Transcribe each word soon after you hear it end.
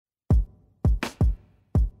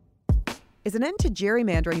Is an end to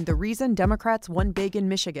gerrymandering the reason Democrats won big in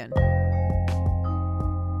Michigan?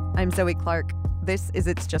 I'm Zoe Clark. This is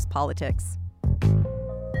It's Just Politics.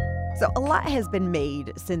 So a lot has been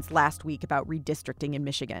made since last week about redistricting in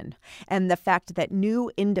Michigan and the fact that new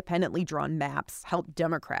independently drawn maps helped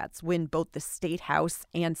Democrats win both the state House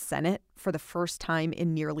and Senate for the first time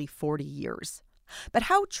in nearly 40 years. But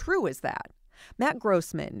how true is that? Matt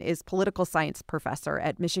Grossman is political science professor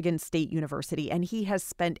at Michigan State University, and he has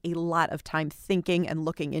spent a lot of time thinking and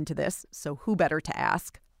looking into this, so who better to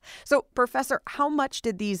ask? So, Professor, how much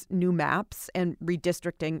did these new maps and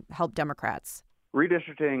redistricting help Democrats?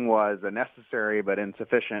 Redistricting was a necessary but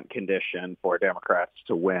insufficient condition for Democrats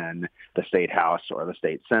to win the state House or the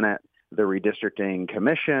state Senate. The Redistricting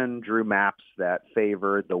Commission drew maps that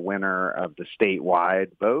favored the winner of the statewide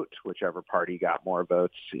vote, whichever party got more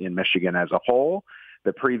votes in Michigan as a whole.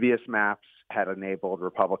 The previous maps had enabled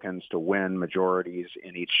Republicans to win majorities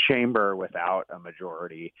in each chamber without a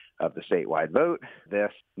majority of the statewide vote.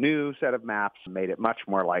 This new set of maps made it much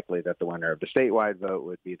more likely that the winner of the statewide vote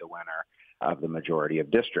would be the winner of the majority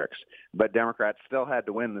of districts. But Democrats still had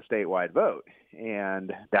to win the statewide vote,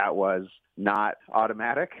 and that was not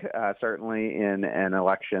automatic, certainly in an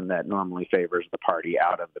election that normally favors the party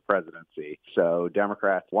out of the presidency. So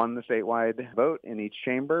Democrats won the statewide vote in each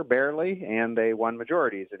chamber barely, and they won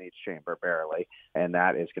majorities in each chamber barely, and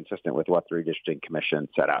that is consistent with what the Redistricting Commission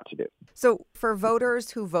set out to do. So for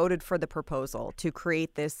voters who voted for the proposal to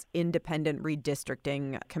create this independent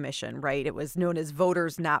redistricting commission, right, it was known as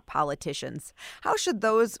voters, not politicians. How should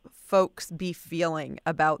those folks be feeling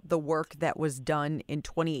about the work that was done in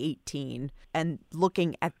 2018 and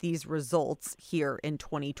looking at these results here in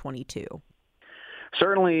 2022?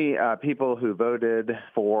 Certainly, people who voted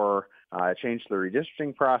for change to the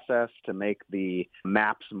redistricting process to make the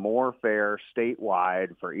maps more fair statewide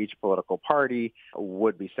for each political party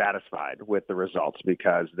would be satisfied with the results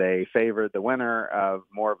because they favored the winner of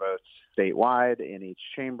more votes statewide in each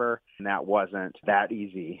chamber, and that wasn't that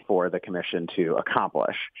easy for the commission to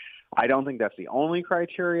accomplish. I don't think that's the only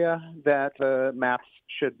criteria that the maps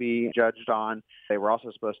should be judged on. They were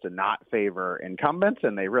also supposed to not favor incumbents,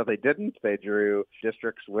 and they really didn't. They drew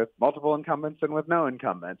districts with multiple incumbents and with no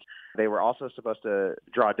incumbents. They were also supposed to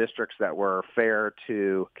draw districts that were fair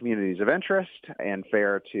to communities of interest and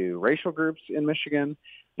fair to racial groups in Michigan.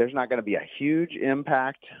 There's not going to be a huge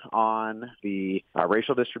impact on the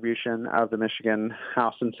racial distribution of the Michigan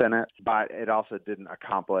House and Senate, but it also didn't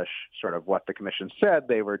accomplish sort of what the commission said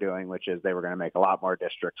they were doing, which is they were going to make a lot more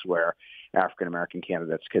districts where African-American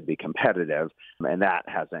candidates could be competitive, and that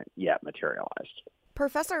hasn't yet materialized.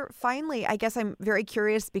 Professor, finally, I guess I'm very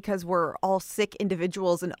curious because we're all sick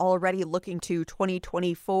individuals and already looking to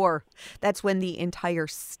 2024. That's when the entire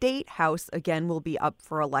state house, again, will be up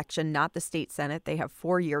for election, not the state Senate. They have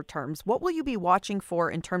 4-year terms. What will you be watching for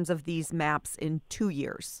in terms of these maps in 2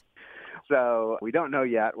 years? So we don't know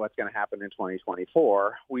yet what's going to happen in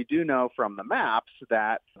 2024. We do know from the maps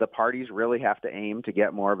that the parties really have to aim to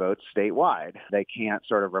get more votes statewide. They can't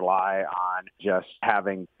sort of rely on just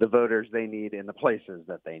having the voters they need in the places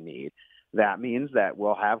that they need. That means that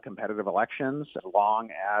we'll have competitive elections as long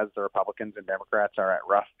as the Republicans and Democrats are at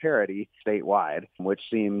rough parity statewide, which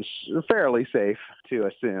seems fairly safe to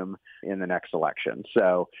assume in the next election.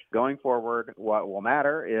 So going forward, what will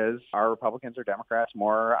matter is are Republicans or Democrats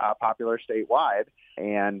more popular statewide?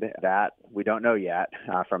 And that we don't know yet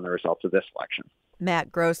from the results of this election.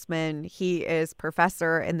 Matt Grossman, he is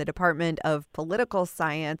professor in the Department of Political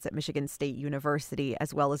Science at Michigan State University,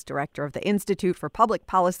 as well as director of the Institute for Public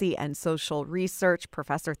Policy and Social Research.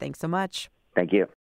 Professor, thanks so much. Thank you.